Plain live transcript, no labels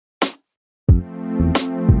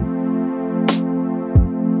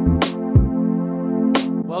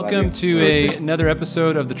Welcome to another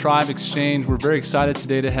episode of the Tribe Exchange. We're very excited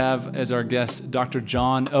today to have as our guest Dr.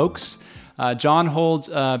 John Oakes. John holds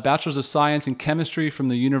a Bachelor's of Science in Chemistry from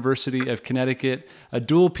the University of Connecticut, a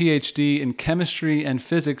dual PhD in Chemistry and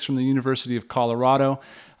Physics from the University of Colorado.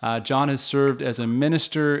 John has served as a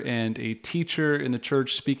minister and a teacher in the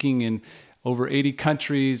church, speaking in over 80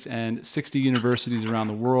 countries and 60 universities around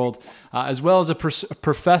the world, as well as a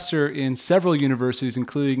professor in several universities,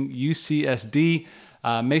 including UCSD,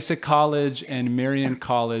 Mesa College, and Marian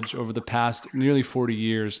College over the past nearly 40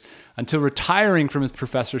 years, until retiring from his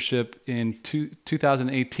professorship in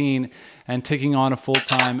 2018 and taking on a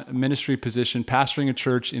full-time ministry position, pastoring a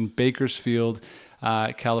church in Bakersfield,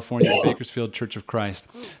 California, the Bakersfield Church of Christ.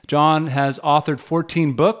 John has authored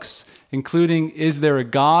 14 books, including Is There a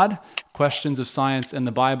God?, Questions of Science and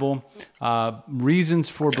the Bible, Reasons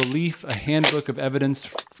for Belief, a handbook of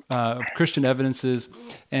evidence, of Christian evidences,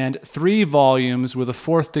 and 3 volumes with a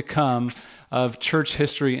 4th to come of church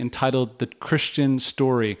history entitled The Christian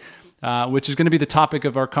Story, which is going to be the topic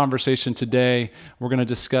of our conversation today. We're going to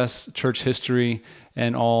discuss church history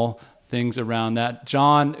and all things around that.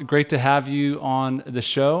 John, great to have you on the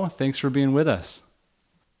show. Thanks for being with us.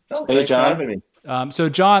 Oh, hey, John. For having me. So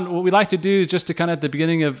John, what we like to do is just to kind of at the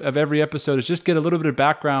beginning of every episode is just get a little bit of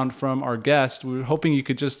background from our guest. We were hoping you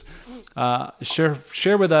could just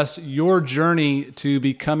share with us your journey to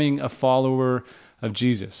becoming a follower of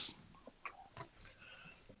Jesus.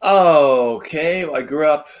 Okay, well, I grew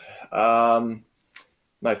up,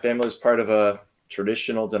 my family was part of a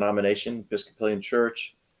traditional denomination, Episcopalian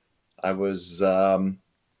church. I was the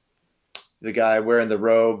guy wearing the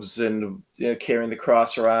robes and carrying the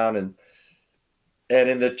cross around and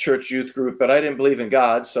in the church youth group, but I didn't believe in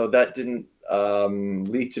God, so that didn't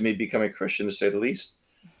lead to me becoming a Christian, to say the least.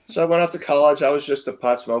 So I went off to college. I was just a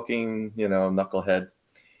pot-smoking, knucklehead.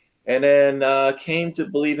 And then came to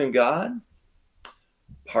believe in God,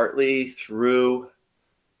 partly through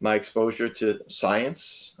my exposure to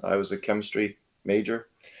science. I was a chemistry major.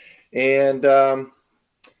 And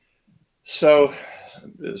so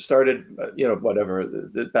started,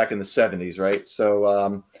 back in the 70s, right?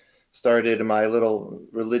 So started my little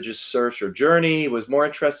religious search or journey, was more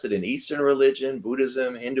interested in Eastern religion,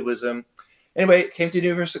 Buddhism, Hinduism. Anyway, came to the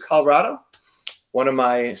University of Colorado. One of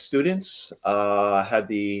my students had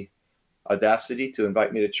the audacity to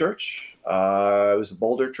invite me to church. It was a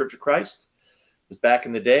Boulder Church of Christ. It was back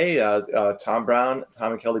in the day. Tom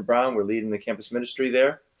and Kelly Brown were leading the campus ministry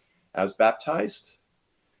there. I was baptized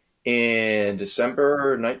in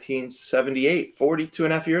December 1978, 42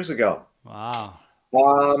 and a half years ago. Wow.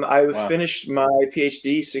 I finished my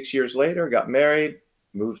PhD 6 years later, got married,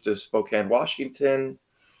 moved to Spokane, Washington,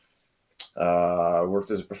 worked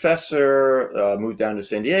as a professor, moved down to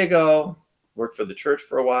San Diego, worked for the church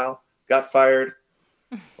for a while, got fired,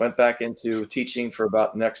 went back into teaching for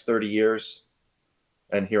about the next 30 years,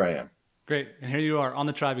 and here I am. Great. And here you are on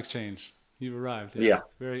the Tribe Exchange. You've arrived. Yeah.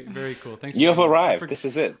 Very, very cool. Thanks. You have arrived. This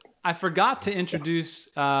is it. I forgot to introduce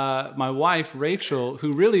my wife, Rachel,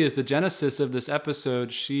 who really is the genesis of this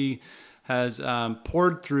episode. She has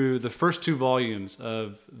poured through the first 2 volumes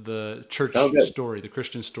of the church story, the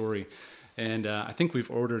Christian story. And I think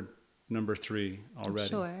we've ordered number 3 already.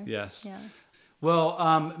 Sure. Yes. Yeah.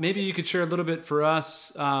 Well, maybe you could share a little bit for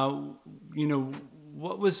us,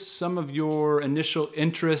 what was some of your initial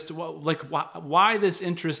interest? Why this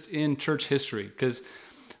interest in church history? Because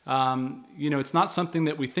it's not something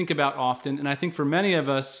that we think about often. And I think for many of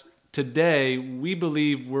us today, we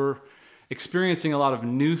believe we're experiencing a lot of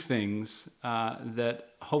new things that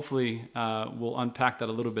hopefully we'll unpack that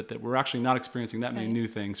a little bit, that we're actually not experiencing that many new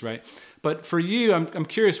things, right? But for you, I'm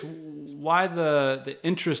curious, why the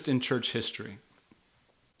interest in church history?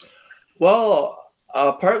 Well,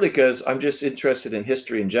 partly because I'm just interested in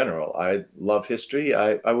history in general. I love history.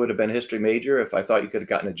 I would have been a history major if I thought you could have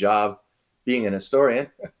gotten a job being an historian.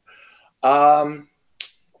 And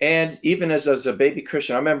even as a baby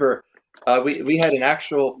Christian, I remember we had an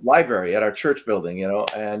actual library at our church building,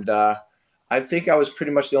 and I think I was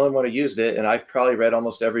pretty much the only one who used it, and I probably read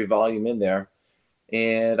almost every volume in there.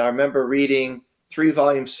 And I remember reading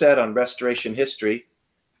 3-volume set on Restoration history,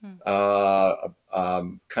 kind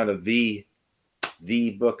of the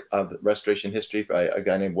book of Restoration history by a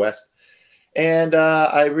guy named West. And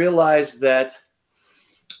I realized that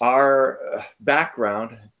our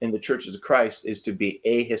background in the Churches of Christ is to be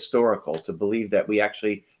ahistorical, to believe that we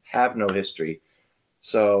actually have no history.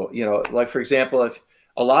 So, like, for example, if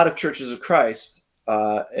a lot of Churches of Christ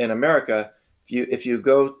in America, if you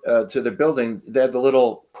go to the building, they have the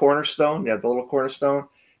little cornerstone. They have the little cornerstone. It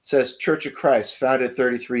says Church of Christ, founded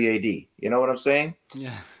 33 AD. You know what I'm saying?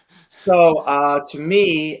 Yeah. So to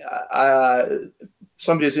me,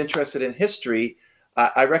 somebody who's interested in history,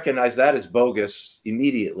 I recognize that as bogus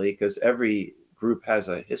immediately because every group has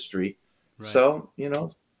a history. Right. So,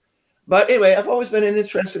 but anyway, I've always been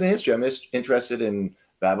interested in history. I'm interested in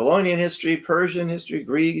Babylonian history, Persian history,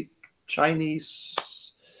 Greek, Chinese.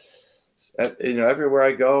 Everywhere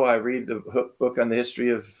I go, I read the book on the history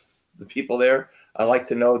of the people there. I like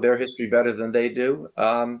to know their history better than they do.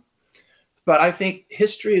 But I think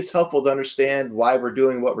history is helpful to understand why we're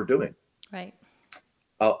doing what we're doing. Right.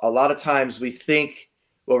 A lot of times we think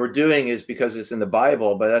what we're doing is because it's in the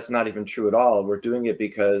Bible, but that's not even true at all. We're doing it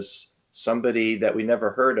because somebody that we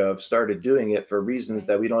never heard of started doing it for reasons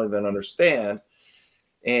that we don't even understand.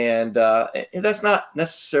 And that's not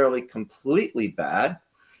necessarily completely bad,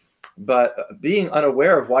 but being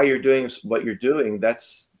unaware of why you're doing what you're doing,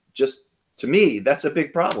 that's just, to me, that's a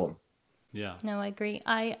big problem. Yeah. No, I agree.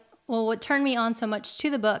 Well, what turned me on so much to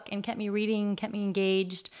the book and kept me reading, kept me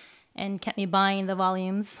engaged, and kept me buying the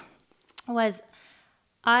volumes was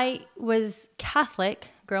I was Catholic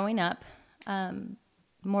growing up,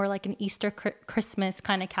 more like an Easter, Christmas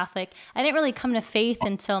kind of Catholic. I didn't really come to faith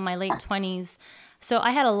until my late 20s. So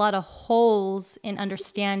I had a lot of holes in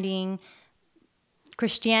understanding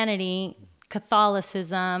Christianity,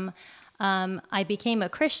 Catholicism. I became a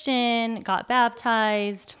Christian, got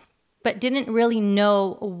baptized, but didn't really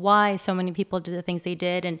know why so many people did the things they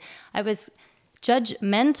did. And I was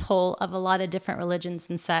judgmental of a lot of different religions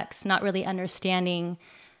and sects, not really understanding,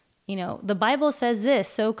 the Bible says this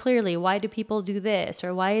so clearly. Why do people do this?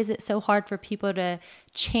 Or why is it so hard for people to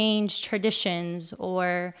change traditions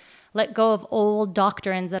or let go of old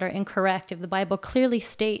doctrines that are incorrect if the Bible clearly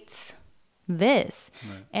states this?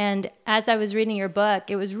 Right. And as I was reading your book,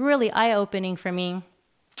 it was really eye-opening for me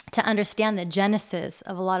to understand the genesis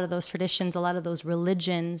of a lot of those traditions, a lot of those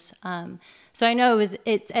religions. So I know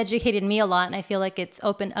it's educated me a lot, and I feel like it's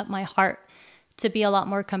opened up my heart to be a lot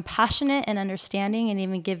more compassionate and understanding, and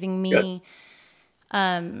even giving me,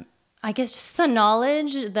 I guess, just the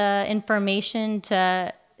knowledge, the information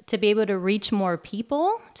to be able to reach more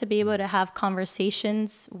people, to be able to have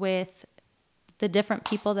conversations with the different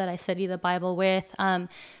people that I study the Bible with.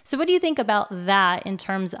 So what do you think about that in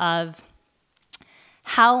terms of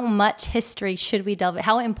how much history should we delve?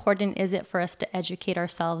 How important is it for us to educate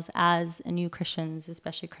ourselves as new Christians,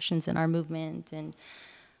 especially Christians in our movement, and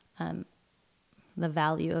the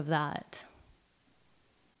value of that?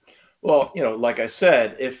 Well, like I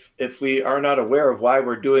said, if we are not aware of why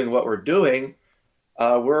we're doing what we're doing,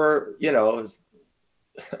 we're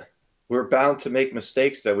we're bound to make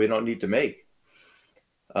mistakes that we don't need to make.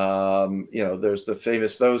 There's the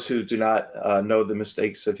famous, those who do not know the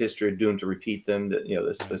mistakes of history are doomed to repeat them. That,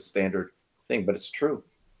 that's the standard thing, but it's true.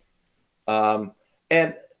 And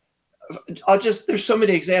there's so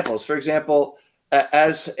many examples. For example,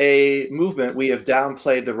 as a movement, we have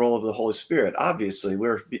downplayed the role of the Holy Spirit. Obviously,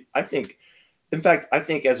 I think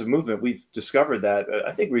as a movement, we've discovered that.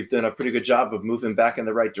 I think we've done a pretty good job of moving back in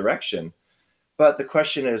the right direction. But the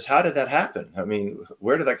question is, how did that happen? I mean,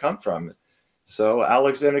 where did that come from? So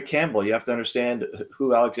Alexander Campbell, you have to understand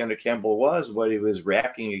who Alexander Campbell was, what he was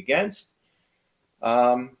reacting against,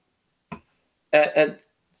 and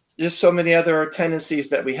just so many other tendencies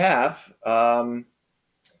that we have.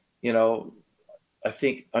 I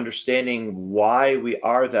think understanding why we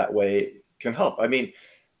are that way can help. I mean,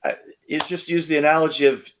 you just use the analogy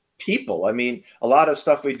of people. I mean, a lot of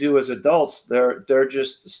stuff we do as adults, they're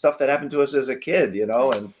just stuff that happened to us as a kid,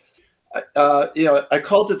 and I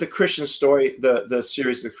called it the Christian story, the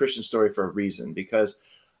series, the Christian story, for a reason, because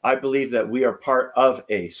I believe that we are part of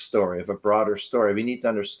a story, of a broader story. We need to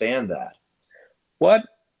understand that. What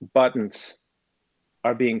buttons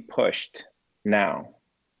are being pushed now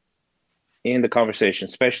in the conversation,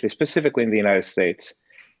 specifically in the United States,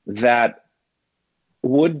 that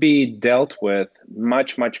would be dealt with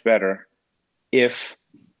much, much better if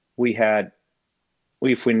we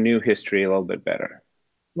knew history a little bit better?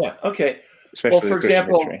 Yeah. Okay. Especially well, for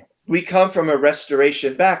example, history. We come from a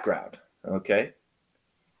Restoration background. Okay.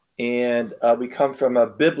 And we come from a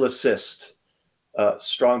biblicist,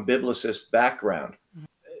 strong biblicist background.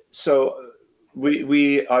 So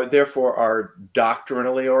we are therefore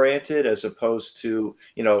doctrinally oriented, as opposed to,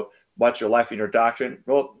 watch your life and your doctrine.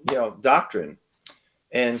 Well, doctrine.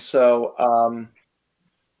 And so,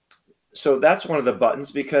 so that's one of the buttons,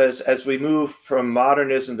 because as we move from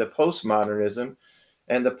modernism to postmodernism,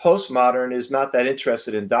 and the postmodern is not that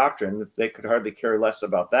interested in doctrine, they could hardly care less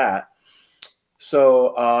about that.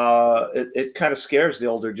 So it kind of scares the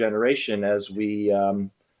older generation as we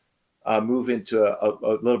move into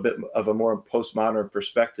a little bit of a more postmodern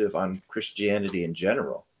perspective on Christianity in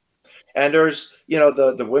general. And there's, you know,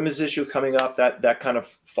 the women's issue coming up, that kind of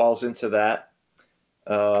falls into that.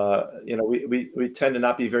 You know, we tend to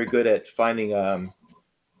not be very good at finding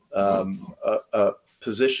a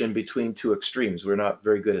position between two extremes. We're not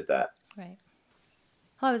very good at that. Right.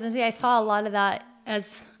 Well, I was going to say, I saw a lot of that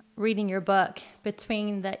as reading your book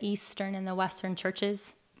between the Eastern and the Western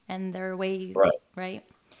churches and their ways, right?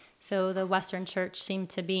 So the Western church seemed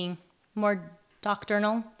to be more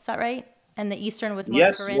doctrinal. Is that right? And the Eastern was more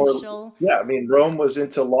experiential. Yeah, I mean, Rome was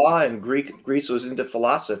into law and Greece was into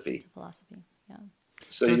philosophy. Yeah.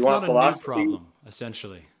 So it's you want not philosophy? A new problem,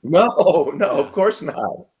 essentially. No, of course not.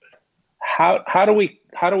 How do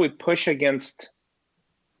we push against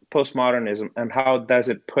postmodernism, and how does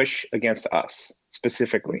it push against us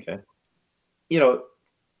specifically? Okay. You know,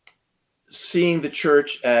 seeing the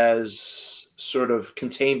church as sort of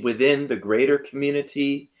contained within the greater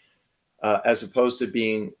community, as opposed to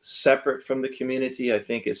being separate from the community, I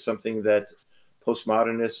think is something that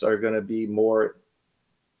postmodernists are going to be more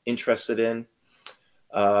interested in.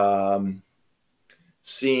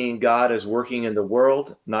 Seeing God as working in the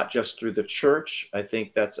world, not just through the church. I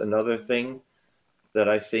think that's another thing that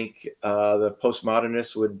I think the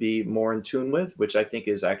postmodernists would be more in tune with, which I think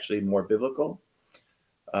is actually more biblical.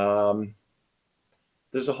 There's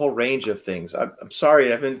a whole range of things. I'm sorry,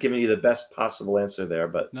 I haven't given you the best possible answer there,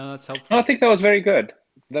 but no, that's helpful. No, I think that was very good.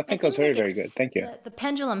 I think that was very, very good. Thank you. The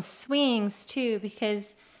pendulum swings too,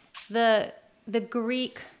 because the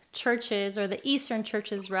Greek churches, or the Eastern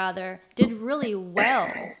churches rather, did really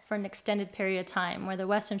well for an extended period of time, where the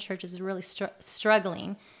Western churches are really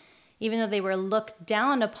struggling, even though they were looked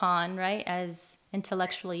down upon, right, as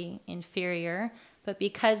intellectually inferior. But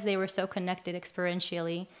because they were so connected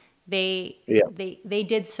experientially, they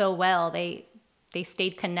did so well. They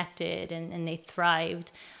stayed connected and they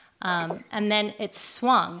thrived. And then it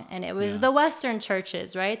swung, and it was the Western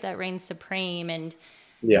churches, right, that reigned supreme. And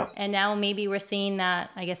now maybe we're seeing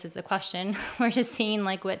that, I guess is the question. We're just seeing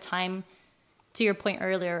like what time, to your point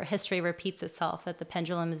earlier, history repeats itself, that the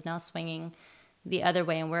pendulum is now swinging the other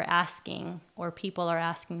way, and we're asking, or people are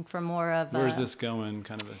asking for more of where's this going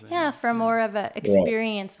kind of a thing. Yeah, for more of a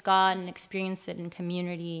experience God and experience it in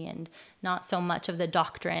community, and not so much of the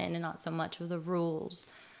doctrine and not so much of the rules.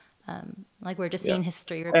 Like we're just seeing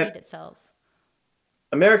history repeat itself.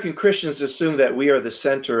 American Christians assume that we are the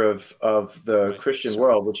center of the Christian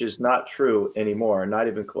world, which is not true anymore, not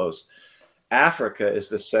even close. Africa is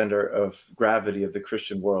the center of gravity of the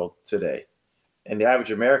Christian world today. And the average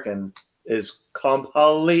American is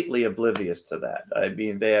completely oblivious to that. I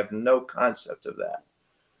mean, they have no concept of that.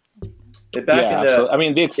 I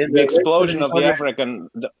mean, the explosion of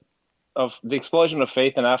the explosion of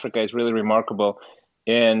faith in Africa is really remarkable.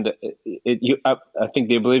 And I think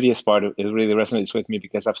the oblivious part of it really resonates with me,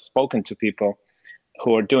 because I've spoken to people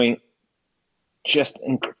who are doing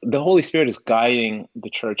the Holy Spirit is guiding the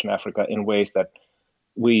church in Africa in ways that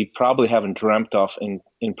we probably haven't dreamt of in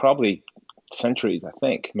probably centuries, I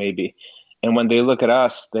think, maybe. And when they look at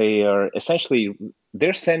us, they are essentially,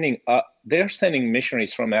 they're sending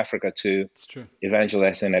missionaries from Africa to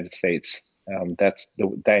evangelize the United States. That's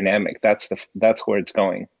the dynamic. That's where it's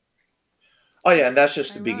going. Oh yeah, and that's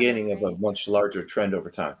just the beginning of a much larger trend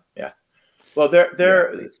over time. Yeah. Well,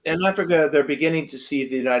 they're in Africa. They're beginning to see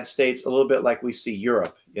the United States a little bit like we see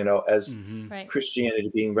Europe, you know, as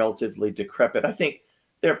Christianity being relatively decrepit. I think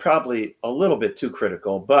they're probably a little bit too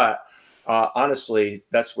critical, but honestly,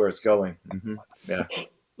 that's where it's going. Mm-hmm. Yeah.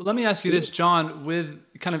 Well, let me ask you this, John, with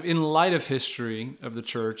kind of in light of history of the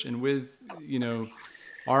church, and with, you know,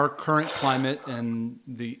 our current climate and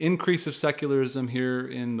the increase of secularism here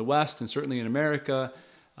in the West and certainly in America,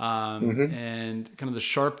 and kind of the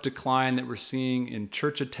sharp decline that we're seeing in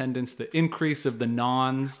church attendance, the increase of the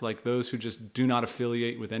nones, like those who just do not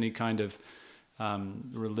affiliate with any kind of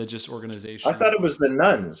religious organization. I thought it was the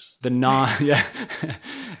nuns. The yeah.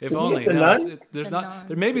 If Isn't only. the nuns? There's not.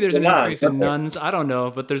 There maybe there's an increase in nuns. I don't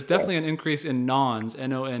know, but there's definitely an increase in nones.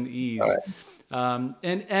 Nones.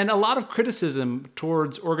 And a lot of criticism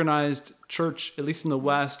towards organized church, at least in the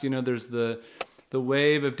West. You know, there's the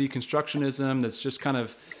wave of deconstructionism that's just kind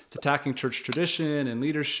of, it's attacking church tradition and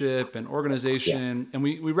leadership and organization. And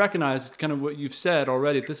we recognize kind of what you've said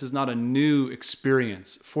already, that this is not a new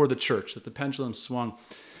experience for the church, that the pendulum swung.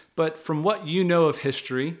 But from what you know of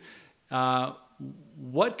history,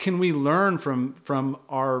 what can we learn from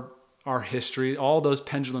our history, all those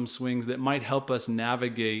pendulum swings that might help us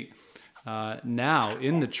navigate now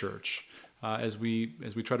in the church as we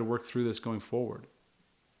try to work through this going forward?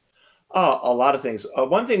 Oh, a lot of things.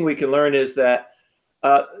 One thing we can learn is that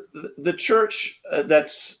the church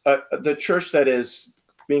the church that is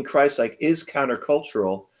being Christ-like is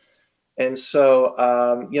countercultural, And so,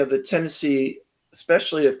 the tendency,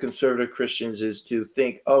 especially of conservative Christians, is to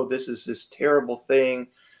think, oh, this is this terrible thing.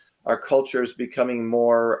 Our culture is becoming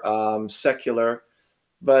more secular.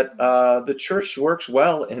 But the church works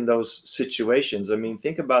well in those situations. I mean,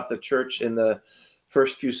 think about the church in the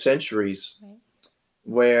first few centuries, right,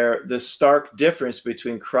 where the stark difference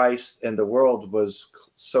between Christ and the world was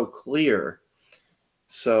so clear.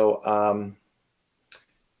 So,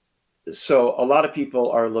 so a lot of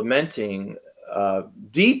people are lamenting,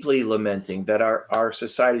 deeply lamenting, that our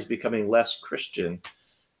society is becoming less Christian.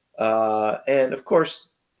 And of course,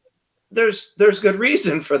 there's good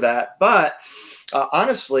reason for that. But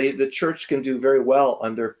honestly, the church can do very well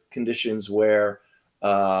under conditions where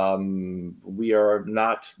we are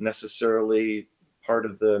not necessarily part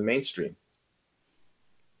of the mainstream.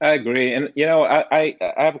 I agree. And, I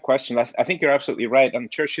have a question. I think you're absolutely right. On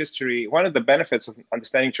church history, one of the benefits of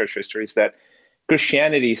understanding church history is that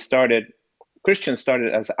Christians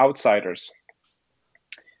started as outsiders.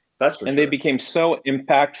 That's for and sure. They became so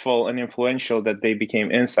impactful and influential that they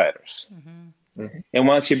became insiders. Mm-hmm. Mm-hmm. And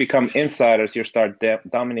once you become insiders, you start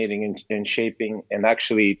dominating and shaping and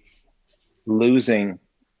actually losing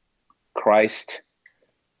Christ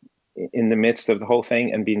in the midst of the whole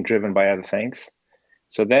thing and being driven by other things.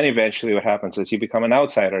 So then eventually what happens is you become an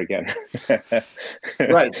outsider again.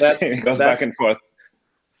 Right. It goes back and forth.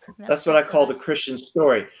 That's what I call the Christian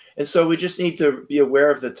story. And so we just need to be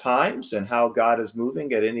aware of the times and how God is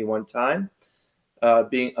moving at any one time,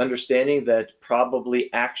 understanding that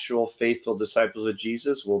probably actual faithful disciples of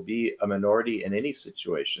Jesus will be a minority in any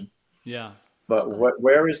situation. Yeah. But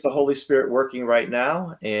where is the Holy Spirit working right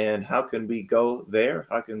now? And how can we go there?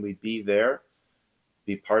 How can we be there,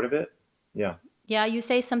 be part of it? Yeah. Yeah, you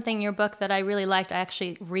say something in your book that I really liked. I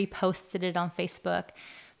actually reposted it on Facebook.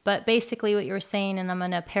 But basically what you were saying, and I'm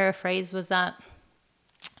going to paraphrase, was that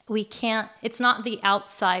it's not the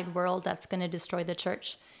outside world that's going to destroy the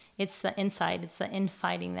church. It's the inside. It's the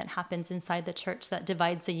infighting that happens inside the church that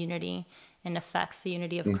divides the unity and affects the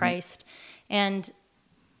unity of Christ. And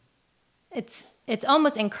it's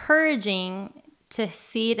almost encouraging to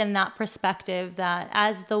see it in that perspective, that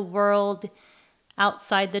as the world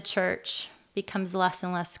outside the church becomes less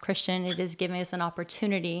and less Christian, it is giving us an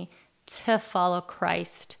opportunity to follow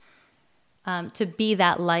Christ, to be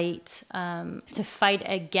that light, to fight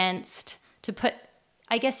against, to put,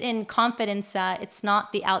 I guess, in confidence that it's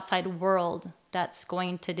not the outside world that's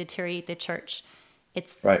going to deteriorate the church.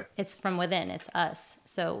 It's from within. It's us.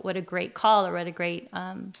 So what a great call, or what a great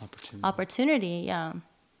opportunity. Yeah.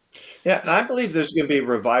 Yeah, and I believe there's going to be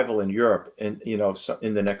revival in Europe, in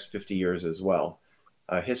the next 50 years as well.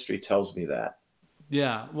 History tells me that.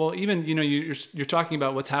 Yeah. Well, even you're talking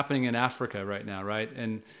about what's happening in Africa right now, right?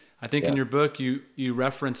 And I think in your book you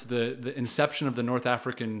reference the inception of the North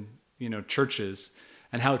African churches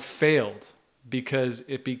and how it failed because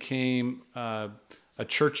it became a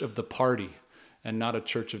church of the party and not a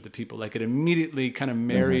church of the people. Like it immediately kind of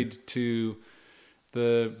married to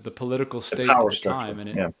the political state at the time.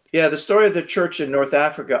 And the story of the church in North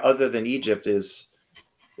Africa, other than Egypt,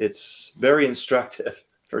 it's very instructive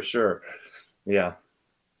for sure. Yeah.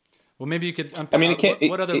 Well, maybe you could.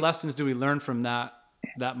 What other lessons do we learn from that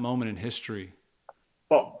moment in history?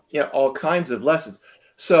 Well, all kinds of lessons.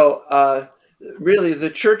 So, really, the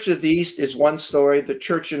Church of the East is one story. The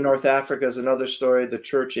church in North Africa is another story. The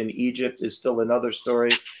church in Egypt is still another story.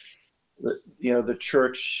 The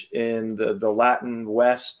church in the Latin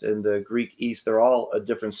West and the Greek East, they're all a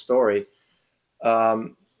different story.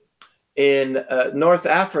 In North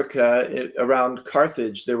Africa, around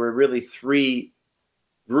Carthage, there were really three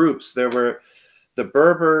groups. There were the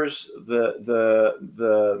Berbers,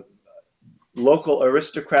 the local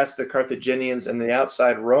aristocrats, the Carthaginians, and the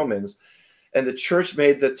outside Romans. And the church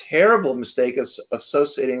made the terrible mistake of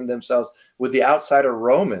associating themselves with the outsider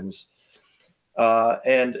Romans. But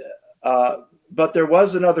there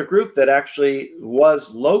was another group that actually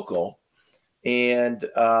was local. And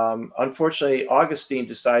unfortunately, Augustine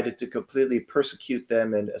decided to completely persecute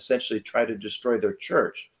them and essentially try to destroy their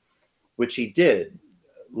church, which he did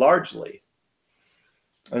largely.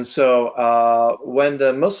 And so when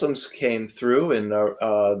the Muslims came through in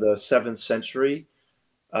the 7th century,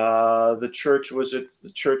 the church was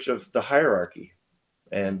the church of the hierarchy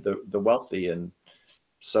and the wealthy. And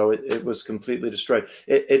so it was completely destroyed.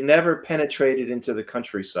 It never penetrated into the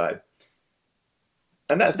countryside.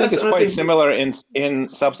 And I think it's quite similar in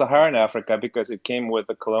sub-Saharan Africa because it came with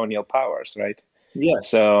the colonial powers, right? Yes.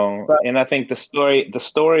 So, and I think the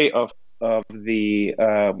story of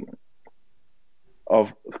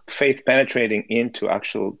faith penetrating into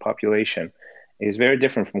actual population is very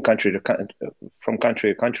different from country to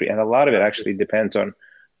country, and a lot of it actually depends on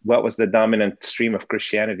what was the dominant stream of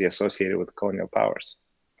Christianity associated with colonial powers.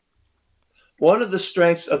 One of the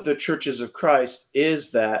strengths of the Churches of Christ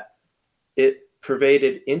is that it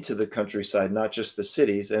pervaded into the countryside, not just the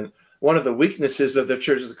cities. And one of the weaknesses of the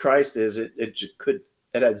Churches of Christ is it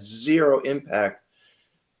had zero impact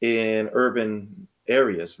in urban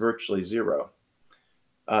areas, virtually zero.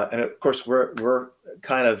 And of course, we're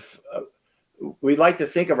kind of we like to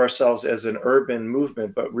think of ourselves as an urban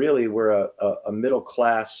movement, but really we're a middle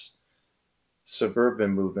class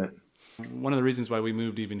suburban movement. One of the reasons why we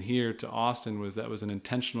moved even here to Austin was that was an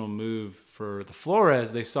intentional move for the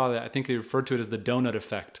Flores. They saw that, I think they referred to it as the donut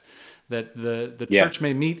effect, that the church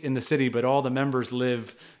may meet in the city, but all the members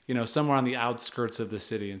live, somewhere on the outskirts of the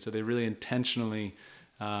city. And so they really intentionally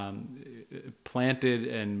planted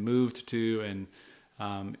and moved to and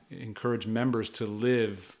encourage members to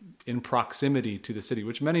live in proximity to the city,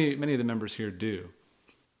 which many of the members here do.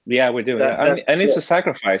 Yeah, we do. And it's a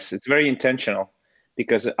sacrifice. It's very intentional,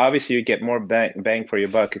 because obviously you get more bang for your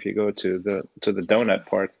buck if you go to the donut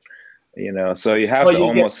part, So you have to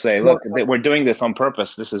almost say, look, we're doing this on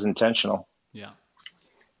purpose. This is intentional. Yeah.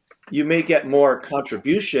 You may get more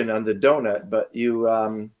contribution on the donut, but you,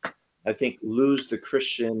 I think, lose the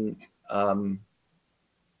Christian, the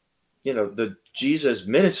Jesus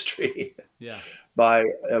ministry. Yeah. By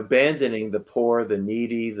abandoning the poor, the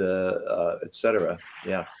needy, the et cetera.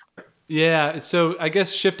 Yeah. Yeah. So I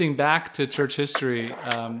guess shifting back to church history,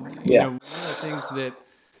 one of the things that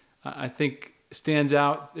I think stands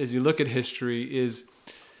out as you look at history is,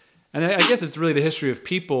 and I guess it's really the history of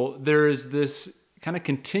people, there is this kind of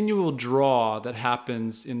continual draw that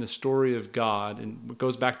happens in the story of God, and it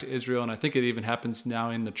goes back to Israel, and I think it even happens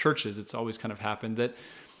now in the churches. It's always kind of happened that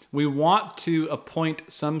we want to appoint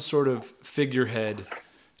some sort of figurehead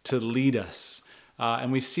to lead us.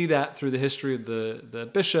 And we see that through the history of the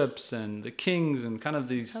bishops and the kings and kind of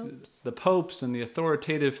the popes and the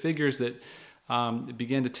authoritative figures that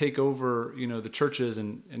began to take over, the churches,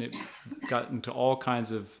 and it got into all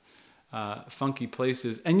kinds of funky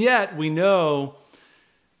places. And yet we know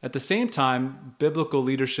at the same time, biblical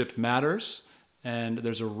leadership matters, and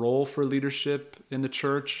there's a role for leadership in the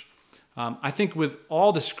church. I think with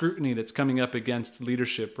all the scrutiny that's coming up against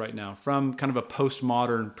leadership right now from kind of a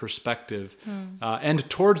postmodern perspective and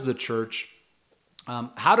towards the church,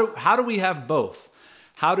 how do we have both?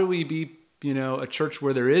 How do we be, a church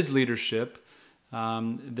where there is leadership,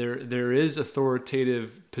 there is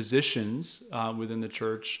authoritative positions within the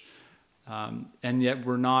church, and yet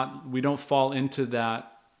we don't fall into that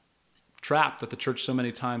trap that the church so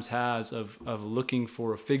many times has of looking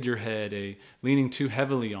for a figurehead, leaning too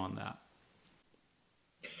heavily on that?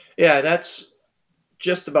 Yeah, that's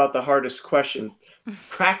just about the hardest question,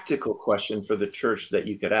 practical question for the church that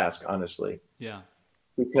you could ask, honestly. Yeah.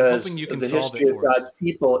 Because the history of God's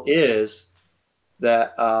people is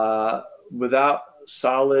that without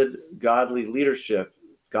solid godly leadership,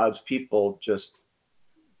 God's people just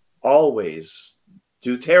always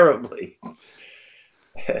do terribly.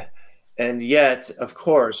 And yet, of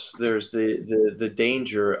course, there's the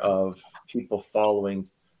danger of people following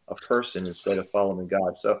a person instead of following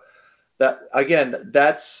God. So that, again,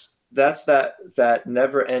 that's that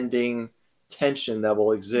never-ending tension that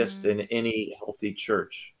will exist in any healthy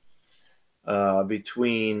church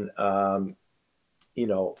between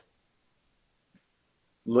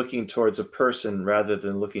looking towards a person rather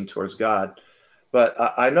than looking towards God. But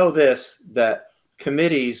I know this, that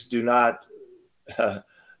committees do not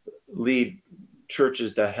lead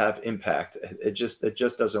churches that have impact. It just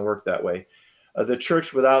doesn't work that way. The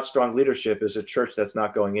church without strong leadership is a church that's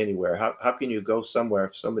not going anywhere. How can you go somewhere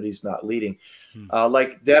if somebody's not leading?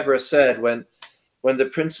 Like Deborah said, when the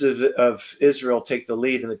princes of Israel take the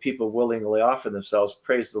lead and the people willingly offer themselves,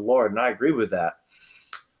 praise the Lord. And I agree with that.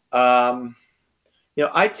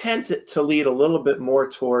 I tend to lead a little bit more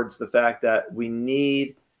towards the fact that we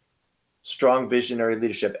need strong visionary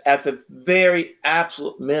leadership. At the very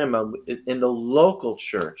absolute minimum, in the local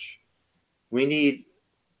church, we need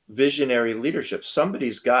visionary leadership.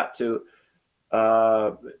 Somebody's got to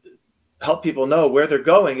help people know where they're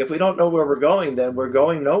going. If we don't know where we're going, then we're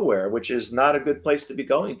going nowhere, which is not a good place to be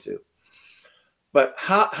going to. But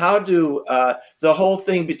how do the whole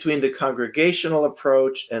thing between the congregational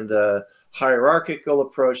approach and the hierarchical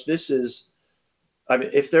approach,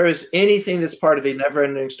 if there is anything that's part of the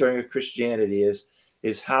never-ending story of Christianity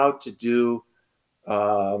is how to do,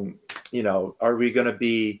 are we going to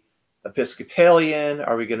be Episcopalian?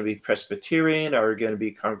 Are we going to be Presbyterian? Are we going to be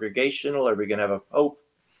congregational? Are we going to have a pope?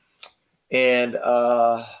 And,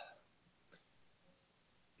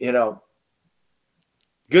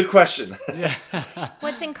 Good question. Yeah.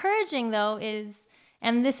 What's encouraging though is,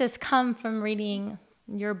 and this has come from reading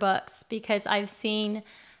your books, because I've seen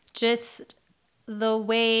just the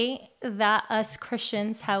way that us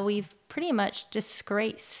Christians, how we've pretty much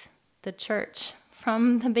disgraced the church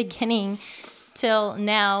from the beginning till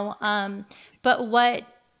now. But what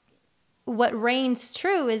reigns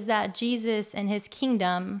true is that Jesus and his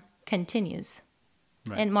kingdom continues.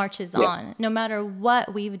 Right. And marches Yeah. on, no matter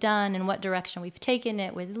what we've done and what direction we've taken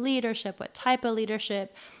it with leadership, what type of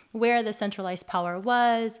leadership, where the centralized power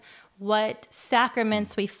was, what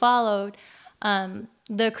sacraments we followed.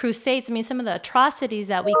 The Crusades, I mean, some of the atrocities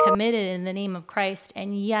that we committed in the name of Christ,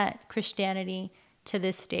 and yet Christianity to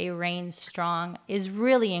this day reigns strong, is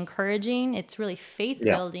really encouraging. It's really faith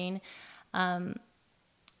building.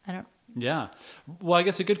 Yeah. Well, I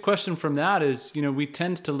guess a good question from that is, we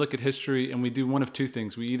tend to look at history and we do one of two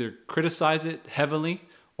things. We either criticize it heavily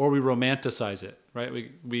or we romanticize it, right?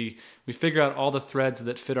 We figure out all the threads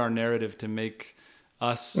that fit our narrative to make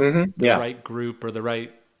us the right group or the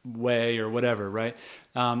right way or whatever, right?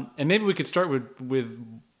 And maybe we could start with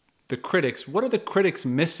the critics. What are the critics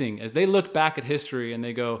missing as they look back at history and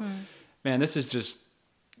they go, man, this is just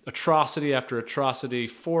atrocity after atrocity,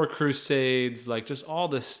 4 crusades, like just all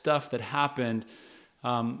this stuff that happened.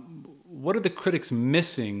 What are the critics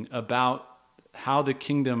missing about how the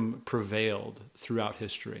kingdom prevailed throughout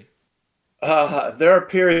history? There are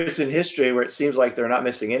periods in history where it seems like they're not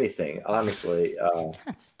missing anything, honestly.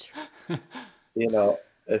 That's true.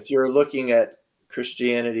 If you're looking at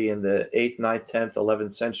Christianity in the 8th, 9th, 10th,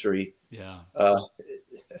 11th century,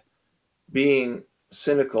 being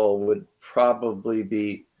cynical would probably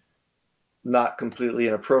be not completely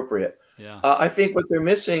inappropriate. I think what they're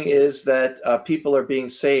missing is that people are being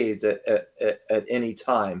saved at any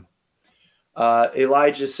time.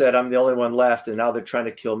 Elijah said, I'm the only one left, and now they're trying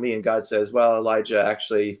to kill me. And God says, well, Elijah,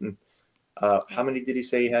 actually, how many did he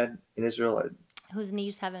say he had in Israel? Whose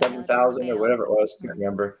knees haven't 7,000 or whatever it was. I can't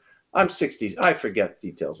remember. I'm 60. I forget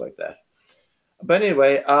details like that. But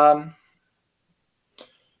anyway, I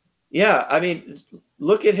mean,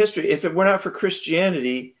 look at history. If it were not for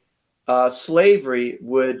Christianity, slavery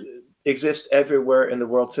would exist everywhere in the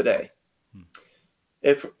world today.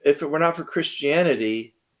 If it were not for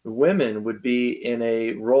Christianity, women would be in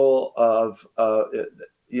a role of, a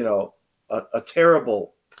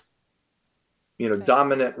terrible,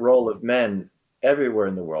 dominant role of men everywhere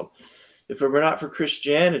in the world. If it were not for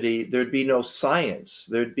Christianity, there'd be no science.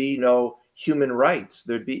 There'd be no human rights.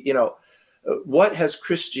 There'd be, what has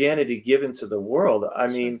Christianity given to the world? I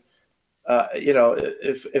mean,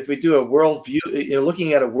 if we do a worldview,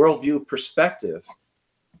 looking at a worldview perspective,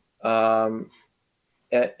 and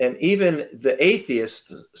even the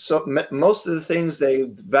atheists, so most of the things they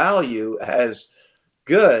value as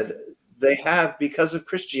good, they have because of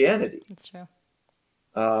Christianity. That's true.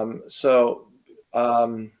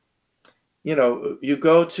 You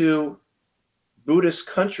go to Buddhist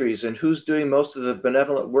countries, and who's doing most of the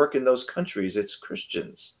benevolent work in those countries? It's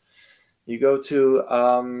Christians. You go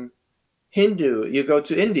to Hindu, you go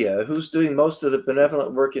to India, who's doing most of the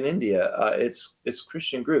benevolent work in India? It's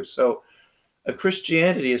Christian groups. So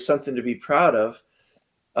Christianity is something to be proud of,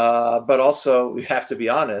 but also we have to be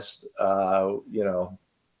honest. I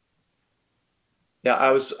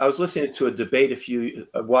was listening to a debate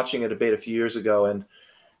watching a debate a few years ago, and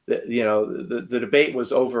the debate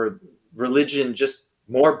was over religion just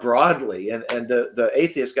more broadly, and the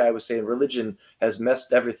atheist guy was saying religion has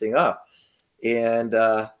messed everything up, and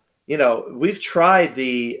we've tried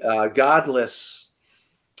the godless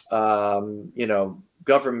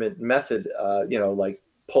government method, like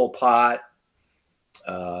Pol Pot,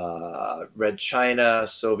 Red China,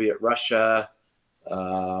 Soviet Russia,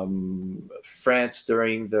 France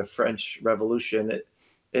during the French Revolution.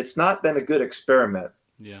 It's not been a good experiment.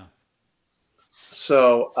 Yeah.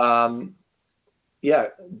 So,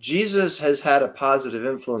 Jesus has had a positive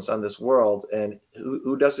influence on this world, and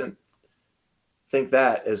who doesn't think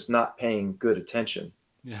that is not paying good attention?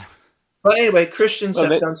 Yeah. But anyway, Christians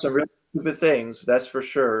have done some really stupid things, that's for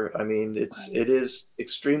sure. I mean, it is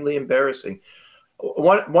extremely embarrassing.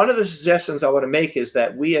 One of the suggestions I want to make is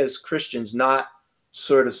that we as Christians not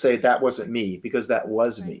sort of say that wasn't me, because that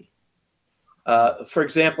was me. For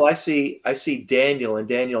example, I see Daniel in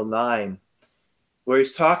Daniel 9, where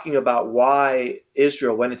he's talking about why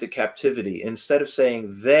Israel went into captivity. Instead of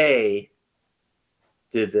saying they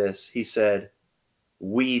did this, he said,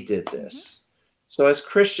 we did this. So as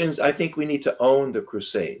Christians, I think we need to own the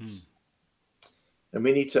Crusades. And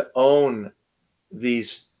we need to own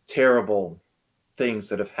these terrible things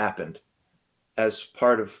that have happened as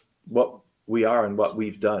part of what we are and what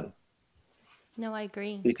we've done. No, I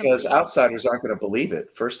agree. because Completely. outsiders aren't going to believe it,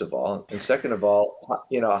 first of all. And second of all,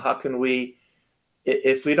 how can we,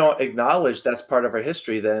 if we don't acknowledge that's part of our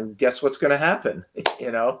history, then guess what's going to happen?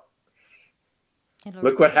 It'll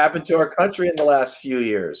Look what repeat happened to itself. our country in the last few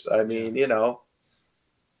years. I mean, Yeah.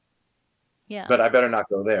 but I better not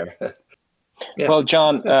go there. Yeah. Well,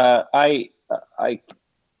 John, I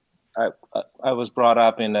I was brought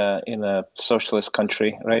up in a socialist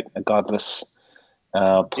country, right? A godless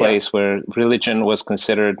Yeah. place where religion was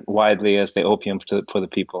considered widely as the opium for the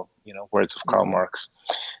people. Words of Karl Marx.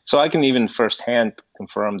 So I can even firsthand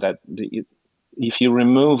confirm that if you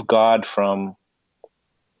remove God from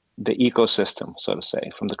the ecosystem, so to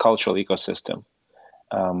say, from the cultural ecosystem,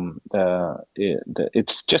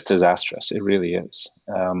 it's just disastrous. It really is.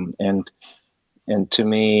 And to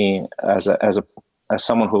me, as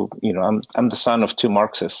someone who, I'm the son of two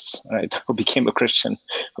Marxists, right, who became a Christian,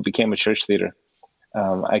 who became a church leader.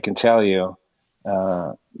 I can tell you,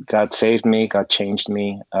 God saved me, God changed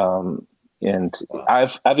me, and Wow.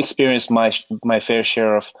 I've experienced my fair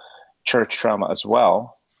share of church trauma as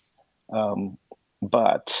well,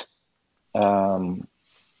 but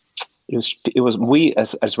it was we,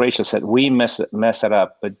 as Rachel said, we mess it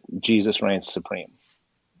up, but Jesus reigns supreme.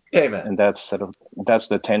 Amen. And that's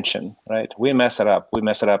the tension, right? We mess it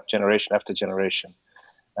up generation after generation,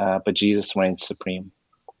 but Jesus reigns supreme.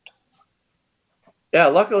 Yeah,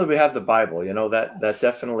 luckily we have the Bible, that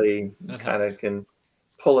definitely kind of can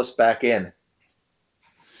pull us back in.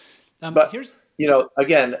 But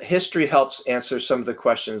again, history helps answer some of the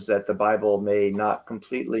questions that the Bible may not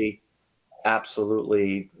completely,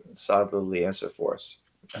 absolutely, solidly answer for us.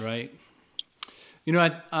 Right.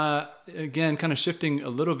 Again, kind of shifting a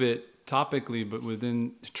little bit topically, but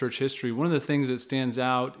within church history, one of the things that stands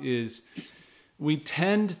out is we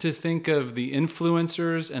tend to think of the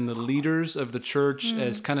influencers and the leaders of the church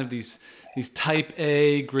as kind of these type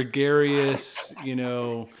A, gregarious,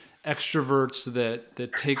 extroverts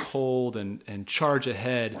that take hold and charge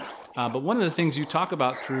ahead. But one of the things you talk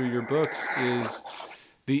about through your books is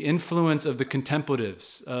the influence of the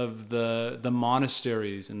contemplatives, of the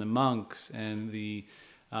monasteries and the monks and the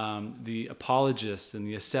apologists and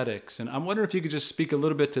the ascetics. And I'm wondering if you could just speak a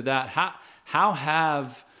little bit to that. How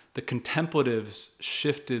have the contemplatives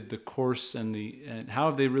shifted the course and how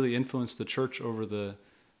have they really influenced the church over the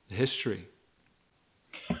history?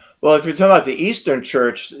 Well, if you're talking about the Eastern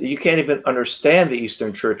Church, you can't even understand the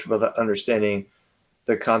Eastern Church without understanding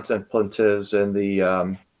the contemplatives and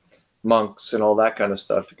the monks and all that kind of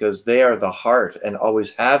stuff, because they are the heart and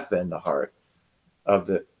always have been the heart of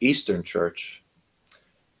the Eastern Church.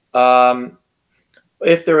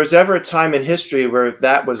 If there was ever a time in history where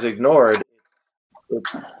that was ignored,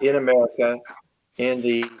 it's in America in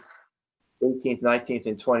the 18th, 19th,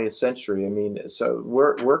 and 20th century. I mean, so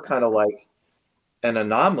we're kind of like an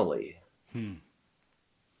anomaly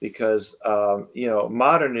because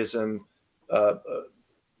modernism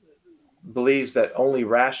believes that only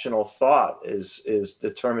rational thought is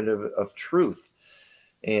determinative of truth,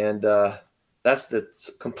 and that's the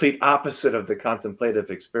complete opposite of the contemplative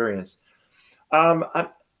experience. I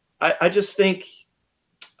just think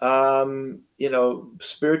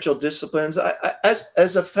spiritual disciplines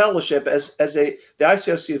as a fellowship, as the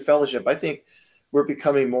ICOC fellowship, I think we're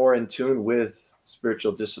becoming more in tune with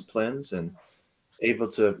spiritual disciplines and able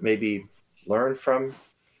to maybe learn from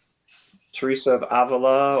Teresa of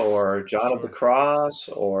Avila or John of the Cross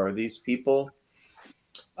or these people.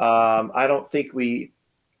 I don't think we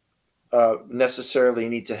necessarily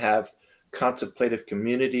need to have contemplative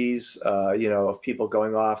communities, of people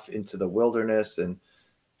going off into the wilderness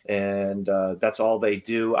and that's all they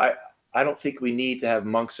do. I don't think we need to have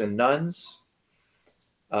monks and nuns.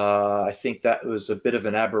 I think that was a bit of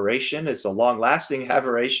an aberration. It's a long-lasting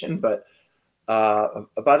aberration, but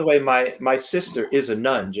by the way, my sister is a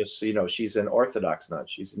nun, just so you know. She's an Orthodox nun.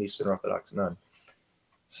 She's an Eastern Orthodox nun.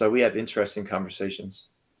 So we have interesting conversations.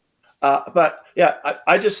 But yeah,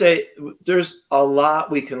 I just say there's a lot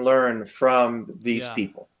we can learn from these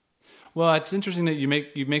people. Well, it's interesting that you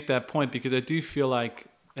make that point, because I do feel like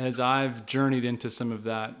as I've journeyed into some of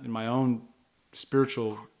that in my own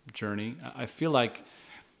spiritual journey, I feel like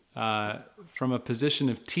from a position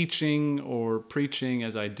of teaching or preaching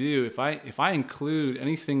as I do, if I include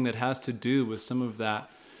anything that has to do with some of that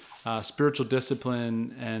spiritual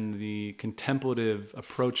discipline and the contemplative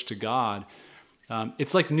approach to God,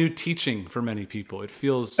 it's like new teaching for many people. It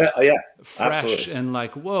feels fresh absolutely. And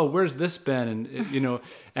like, whoa, where's this been? And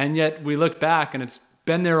and yet we look back and it's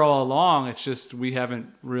been there all along. It's just we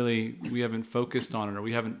haven't focused on it, or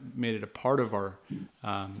we haven't made it a part of our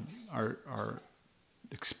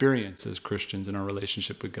experience as Christians in our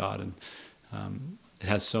relationship with God. And It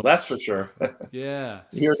has so. That's for sure. Yeah.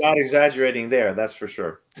 You're not exaggerating there. That's for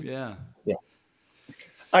sure. Yeah. Yeah.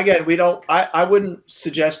 Again, I wouldn't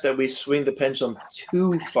suggest that we swing the pendulum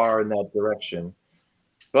too far in that direction,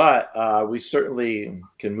 but we certainly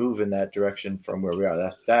can move in that direction from where we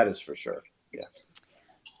are. That is for sure. Yeah.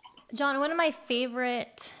 John, one of my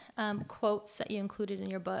favorite quotes that you included in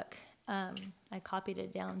your book, I copied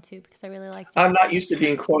it down too because I really liked it. I'm not used to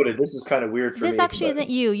being quoted. This is kind of weird for me. This actually isn't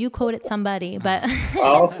you. You quoted somebody, but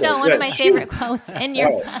Oh, it's still one of my favorite quotes in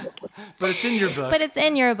your book. But it's in your book. But it's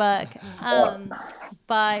in your book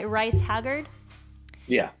by Rice Haggard.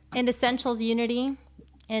 Yeah. In essentials, unity.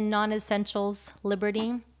 In non-essentials,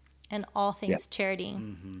 liberty. And all things charity.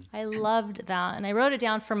 I loved that. And I wrote it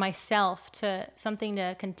down for myself, to something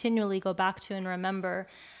to continually go back to and remember.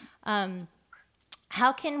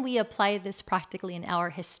 How can we apply this practically in our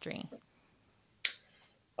history?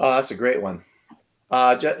 Oh, that's a great one.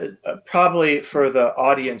 Probably for the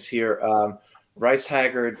audience here, Rice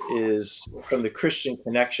Haggard is from the Christian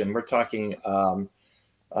Connection. We're talking the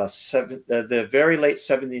very late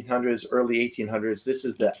 1700s, early 1800s. This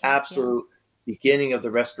is the absolute beginning of the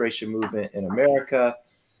Restoration movement in America.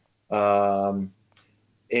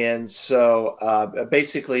 And so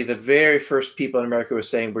basically the very first people in America were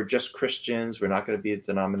saying, we're just Christians. We're not going to be a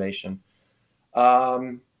denomination.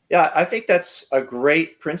 Yeah, I think that's a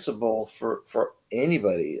great principle for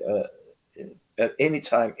anybody at any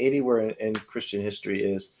time, anywhere in Christian history,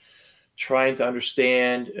 is trying to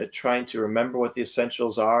understand, trying to remember what the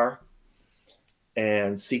essentials are,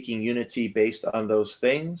 and seeking unity based on those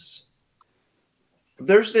things.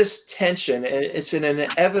 There's this tension, and it's an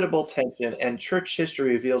inevitable tension, and church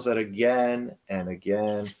history reveals that again and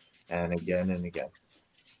again and again and again,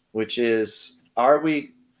 which is, are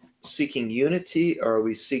we seeking unity, or are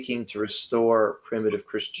we seeking to restore primitive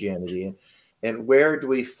Christianity? And where do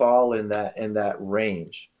we fall in that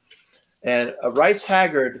range? And Rice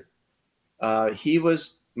Haggard, he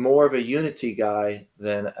was more of a unity guy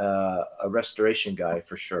than a restoration guy,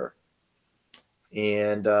 for sure.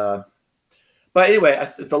 And but anyway,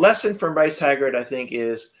 the lesson from Rice Haggard, I think,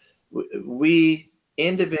 is we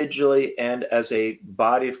individually and as a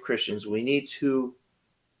body of Christians, we need to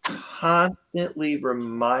constantly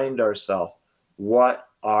remind ourselves what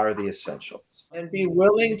are the essentials, and be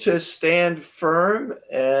willing to stand firm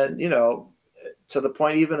and, to the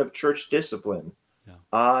point even of church discipline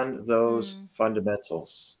on those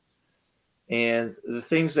fundamentals. And the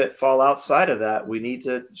things that fall outside of that, we need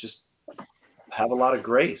to just have a lot of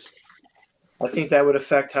grace. I think that would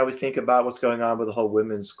affect how we think about what's going on with the whole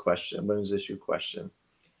women's issue question.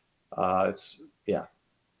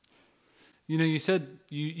 You said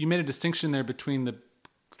you made a distinction there between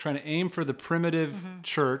trying to aim for the primitive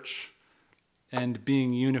church and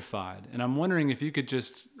being unified. And I'm wondering if you could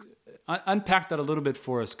just unpack that a little bit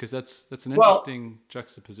for us, because that's an interesting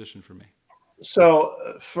juxtaposition for me. So,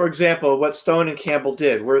 for example, what Stone and Campbell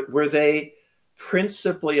did, were they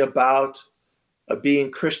principally about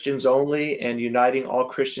being Christians only and uniting all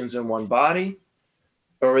Christians in one body?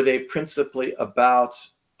 Or were they principally about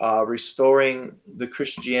restoring the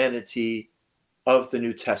Christianity of the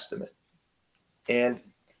New Testament? And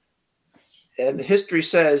history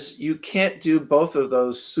says you can't do both of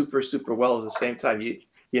those super well at the same time. You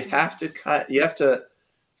have to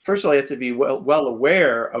first of all, you have to be well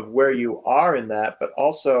aware of where you are in that, but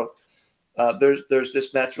also there's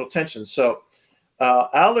this natural tension. So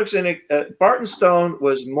Barton Stone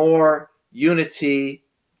was more unity,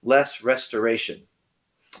 less restoration.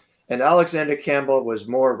 And Alexander Campbell was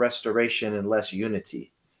more restoration and less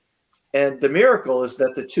unity. And the miracle is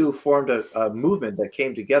that the two formed a movement that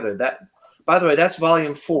came together. That, by the way, that's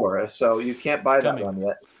volume 4, so you can't buy that one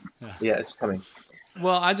yet. Yeah, it's coming.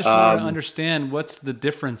 Well, I just want to understand what's the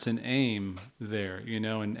difference in aim there,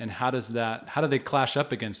 and how do they clash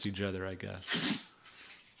up against each other, I guess.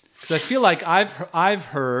 Because I feel like I've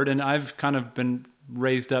heard, and I've kind of been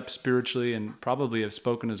raised up spiritually, and probably have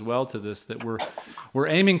spoken as well to this, that we're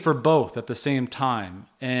aiming for both at the same time.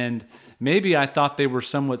 And maybe I thought they were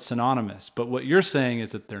somewhat synonymous, but what you're saying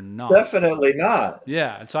is that they're not. Definitely not.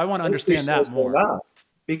 Yeah, and so I want to understand that more. Not.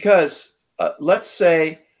 Because let's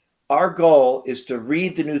say our goal is to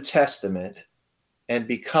read the New Testament and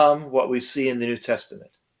become what we see in the New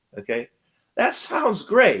Testament. Okay, that sounds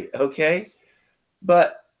great. Okay,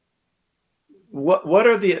 but what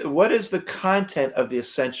is the content of the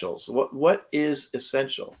essentials? What is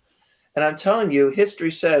essential? And I'm telling you,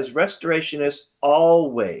 history says restorationists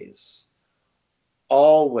always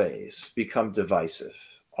become divisive,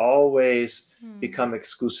 always become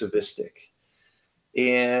exclusivistic,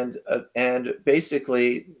 and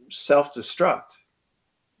basically self-destruct.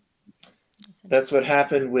 That's what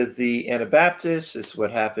happened with the Anabaptists. It's what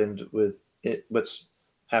happened with it. What's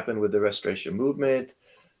happened with the Restoration Movement,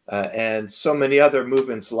 and so many other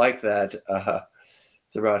movements like that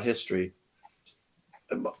throughout history.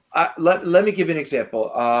 Let me give you an example.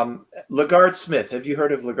 LaGard Smith. Have you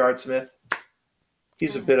heard of LaGard Smith?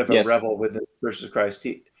 He's a bit of a Yes. rebel with the Church of Christ.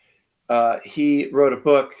 He wrote a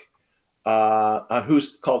book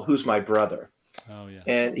called "Who's My Brother," Oh yeah.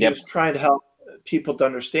 and he Yep. was trying to help people to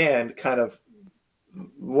understand kind of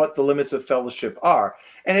what the limits of fellowship are.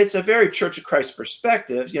 And it's a very Church of Christ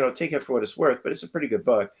perspective. Take it for what it's worth, but it's a pretty good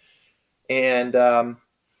book. And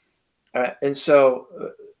so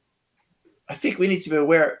I think we need to be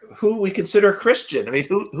aware who we consider a Christian. I mean,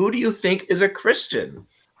 who do you think is a Christian?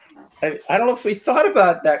 I don't know if we thought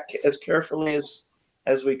about that as carefully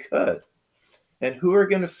as we could. And who are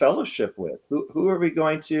going to fellowship with? Who are we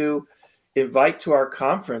going to invite to our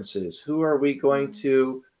conferences? Who are we going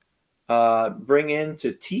to bring in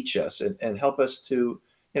to teach us and help us to,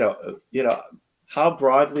 how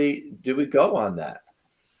broadly do we go on that?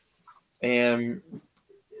 And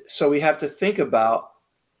so we have to think about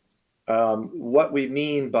what we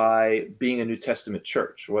mean by being a New Testament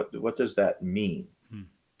church. What does that mean?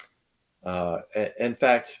 In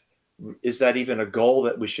fact, is that even a goal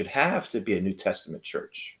that we should have to be a New Testament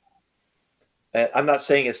church? And I'm not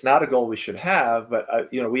saying it's not a goal we should have, but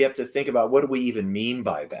we have to think about what do we even mean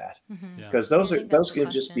by that? Because those can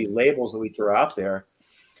just be labels that we throw out there.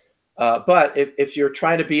 But if you're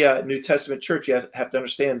trying to be a New Testament church, you have to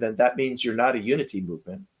understand that means you're not a unity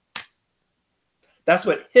movement. That's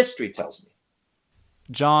what history tells me.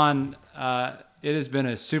 John, it has been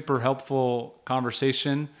a super helpful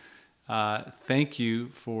conversation. Thank you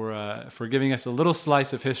for giving us a little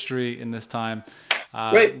slice of history in this time.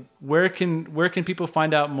 Great. Where can people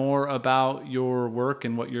find out more about your work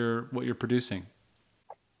and what you're producing?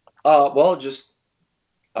 Well, just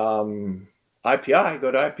IPI.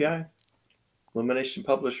 Go to IPI, Illumination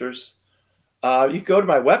Publishers. You go to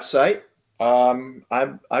my website.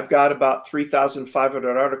 I've got about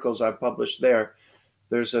 3,500 articles I've published there.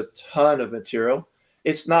 There's a ton of material.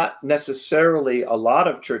 It's not necessarily a lot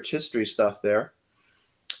of church history stuff there,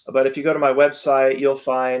 but if you go to my website, you'll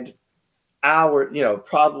find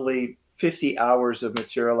probably 50 hours of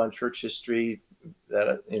material on church history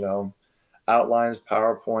that, outlines,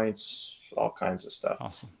 PowerPoints, all kinds of stuff.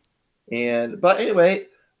 Awesome. But anyway,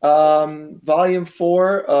 volume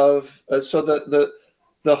 4 of, so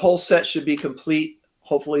the whole set should be complete,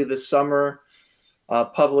 hopefully this summer,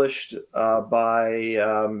 published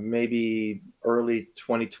by maybe early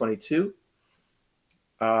 2022.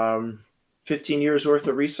 15 years worth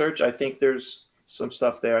of research. I think there's some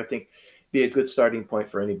stuff there. I think be a good starting point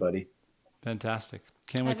for anybody. Fantastic.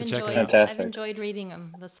 Can't wait to check it out. Fantastic. I've enjoyed reading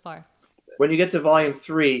them thus far. When you get to volume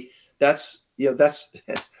 3, that's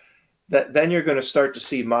then you're going to start to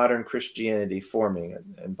see modern Christianity forming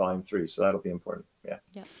in volume 3. So that'll be important.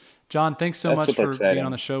 Yeah. John, thanks so That's much super for exciting. being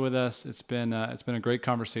on the show with us. It's been a great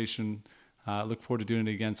conversation. Look forward to doing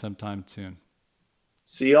it again sometime soon.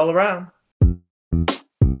 See you all around.